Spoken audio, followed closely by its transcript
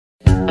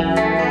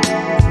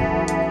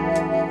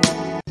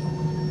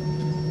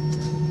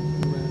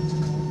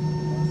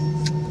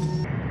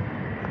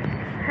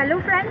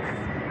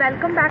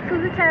welcome back to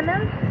the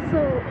channel.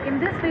 So in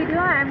this video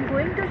I am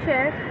going to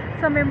share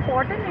some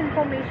important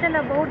information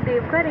about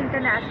Deoghar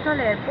International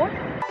Airport.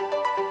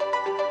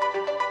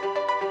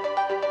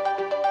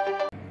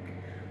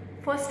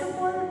 First of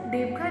all,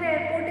 Deoghar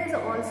Airport is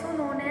also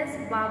known as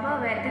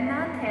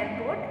Baidyanath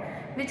Airport,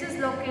 which is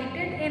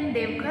located in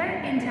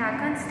Deoghar in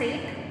Jharkhand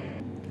state.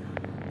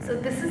 So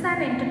this is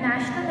an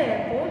international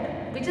airport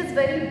which is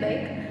very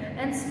big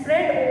and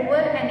spread over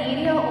an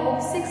area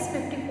of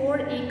 654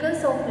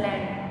 acres of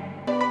land.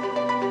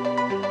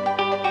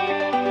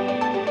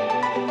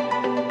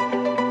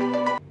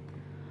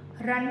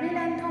 Runway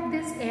length of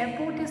this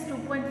airport is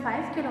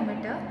 2.5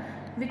 km,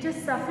 which is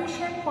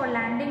sufficient for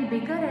landing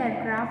bigger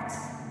aircrafts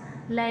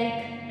like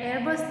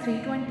Airbus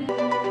A320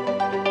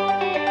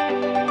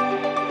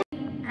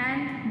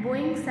 and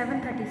Boeing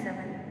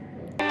 737.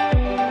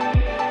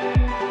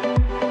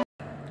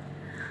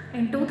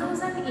 In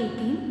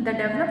 2018, the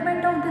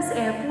development of this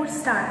airport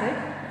started,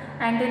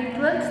 and in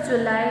 12th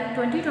July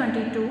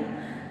 2022,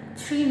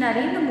 Shri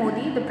Narendra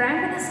Modi, the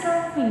Prime Minister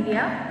of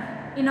India,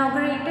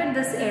 inaugurated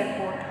this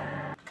airport.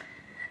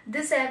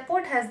 This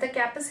airport has the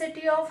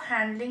capacity of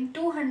handling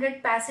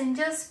 200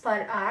 passengers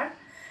per hour,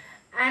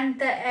 and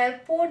the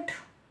airport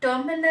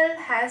terminal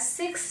has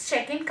 6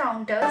 check-in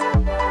counters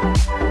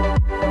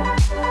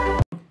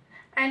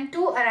and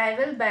 2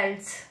 arrival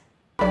belts.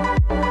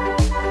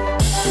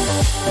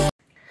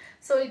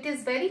 So it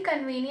is very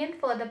convenient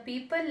for the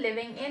people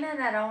living in and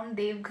around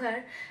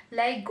Deoghar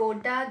like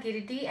Godda,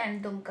 Giridih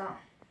and Dumka.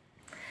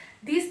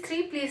 These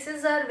 3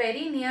 places are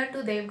very near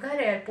to Deoghar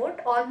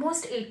Airport,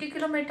 almost 80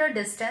 km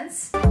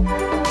distance.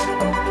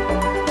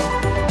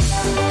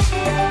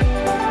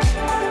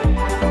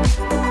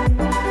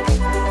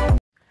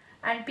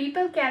 And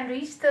people can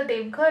reach the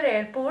Deoghar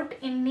Airport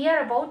in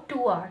near about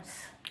 2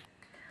 hours.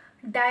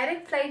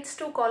 Direct flights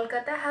to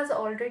Kolkata has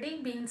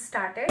already been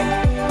started.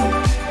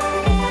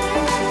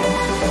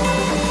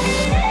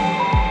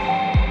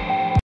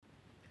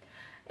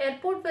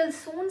 Airport will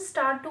soon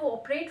start to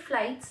operate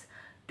flights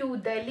to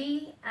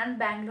Delhi and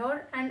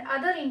Bangalore and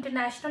other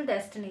international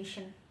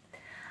destinations.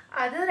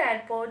 Other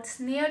airports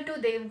near to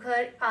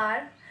Deoghar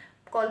are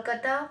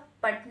Kolkata,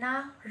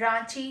 Patna,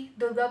 Ranchi,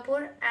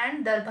 Durgapur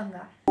and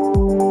Darbhanga.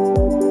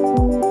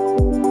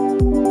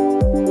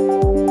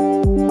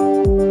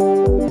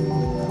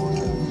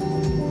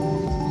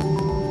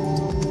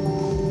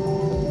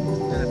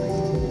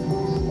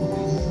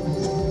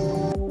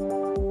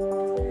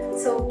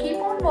 So keep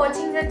on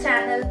watching the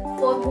channel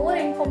for more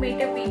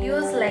informative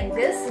videos like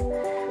this,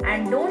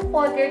 and don't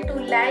forget to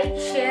like,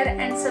 share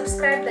and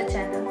subscribe the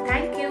channel.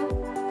 Thank you.